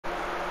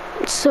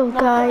So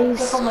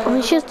guys, I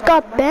just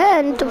got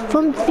banned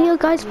from video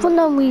guys for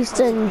no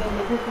reason.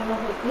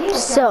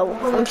 So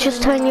I'm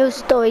just telling you a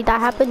story that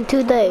happened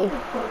today.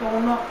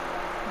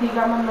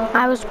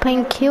 I was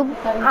playing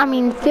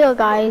Field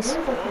Guys,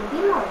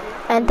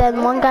 and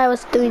then one guy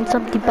was doing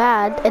something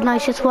bad, and I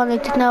just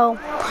wanted to know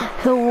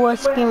who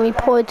was being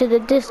reported to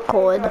the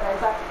Discord.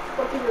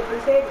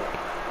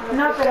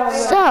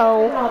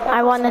 So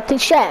I wanted to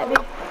check,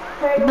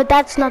 but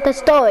that's not the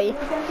story.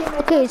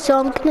 Okay, so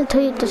I'm gonna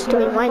tell you the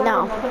story right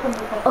now.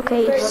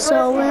 Okay,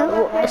 so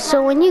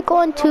when you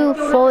go into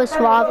Forest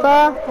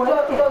Lava,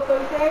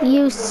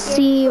 you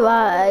see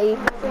when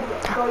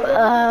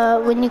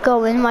you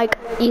go in,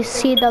 you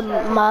see the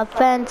mud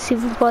fence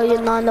even though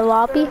you're not in the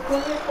lobby.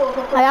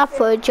 I have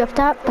footage of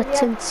that, but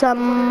since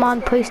I'm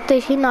on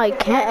PlayStation, I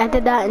can't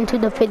edit that into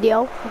the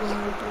video.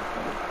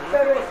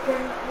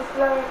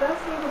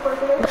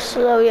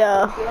 So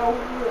yeah.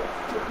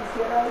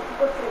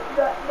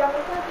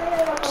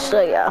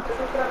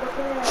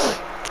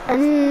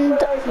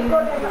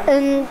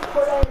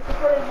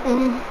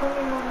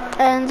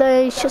 And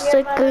it's just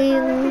a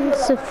green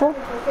circle,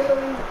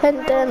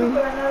 and then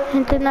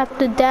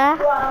after that,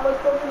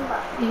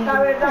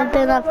 and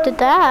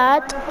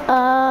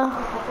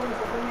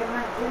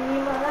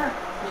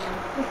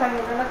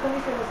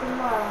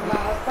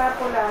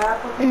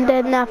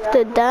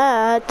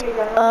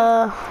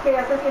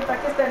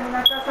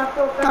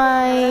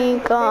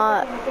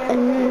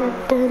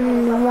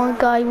then one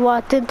guy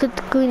walked into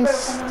the green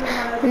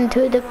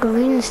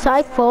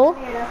cycle.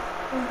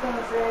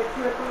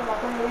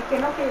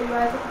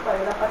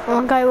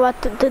 One guy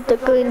walked into the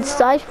green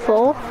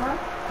cycle.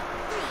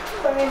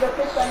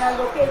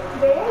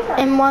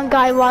 And one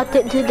guy walked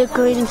into the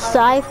green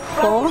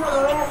cycle.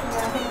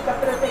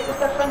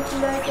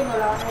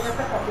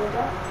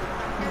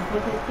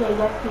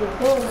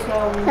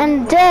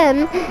 And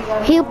then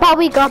he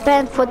probably got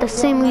banned for the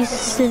same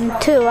reason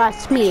too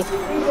as me.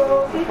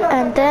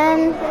 And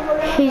then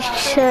he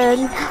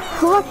said,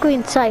 "What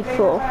green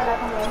cycle?"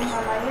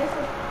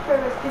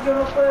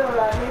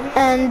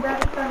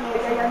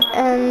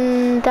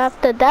 And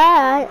after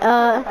that,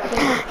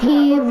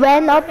 he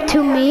ran up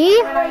to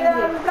me,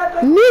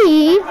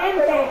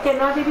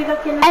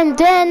 and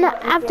then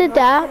after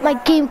that, my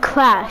game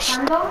crashed.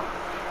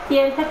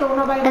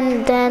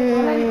 And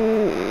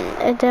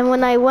then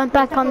when I went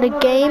back on the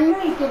game,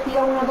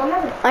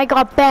 I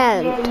got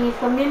banned.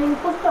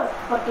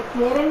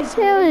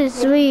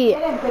 Seriously,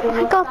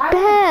 I got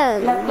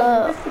banned.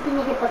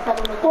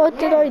 What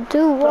did I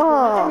do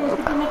wrong?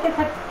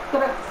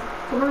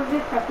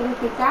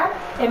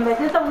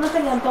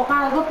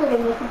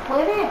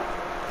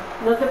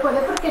 No se puede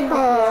porque no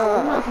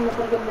queda uno, sino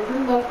porque a veces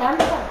no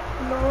alcanza.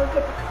 No,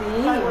 que sí.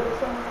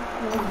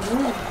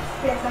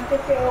 Piensan que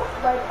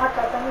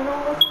acá también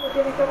uno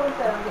tiene que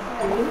aguantar.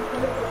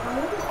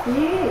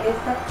 Sí,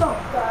 exacto.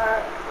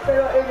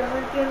 Pero ellos no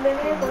entienden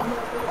eso.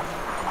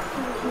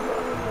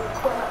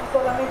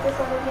 Solamente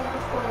son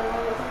ejemplos con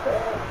ellos.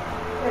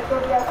 Estos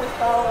días he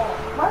estado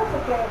mal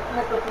porque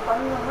me preocupa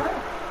mi mamá.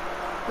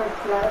 Pues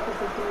claro que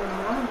sí, tu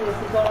mamá. Yo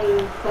sí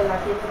se la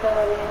tiene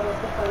todavía en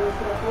este país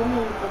y la tiene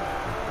y pues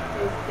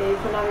es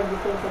una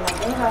bendición que la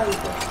tenga y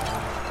pues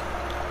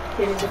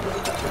tienes que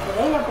preocuparse por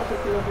ella porque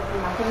si no se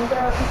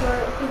imagina.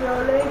 Si yo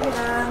le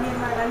dijera a mi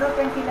hermana, no,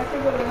 tranquila que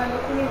yo le mando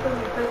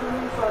 500,000 pesos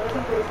mensuales,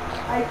 entonces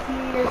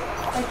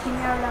aquí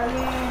me habla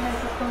bien, ahí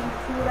se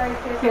conjura y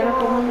que pero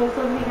como no es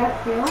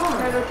obligación.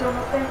 Pero yo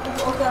no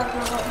tengo, o sea, yo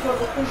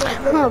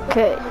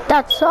Okay,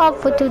 that's all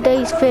for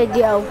today's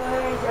video.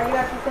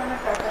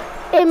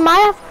 It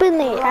might have been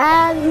the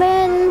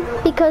admin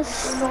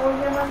because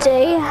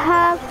they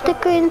have the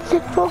green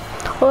symbol,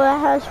 or it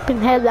has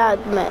been head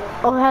admin,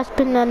 or it has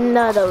been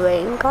another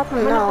link. I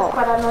don't know.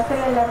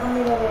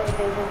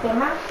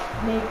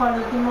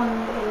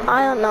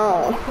 I don't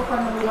know.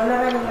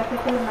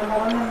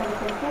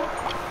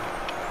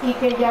 Y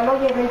que ya lo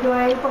llevé yo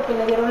a él porque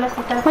le dieron la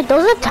cita. Wait,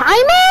 there's a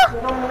timer?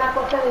 Una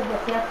cosa desde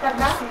aquí hasta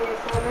acá.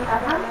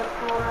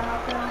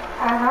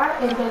 Ajá,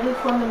 entonces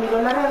cuando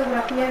miró la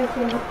radiografía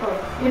decía el doctor,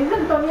 es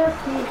Antonia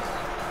sí,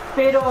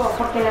 pero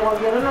porque le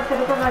volvieron a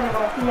hacer otra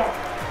radiografía.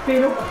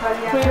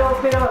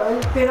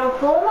 Pero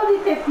 ¿cómo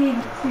dice si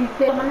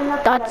te mandan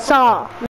la... That's all.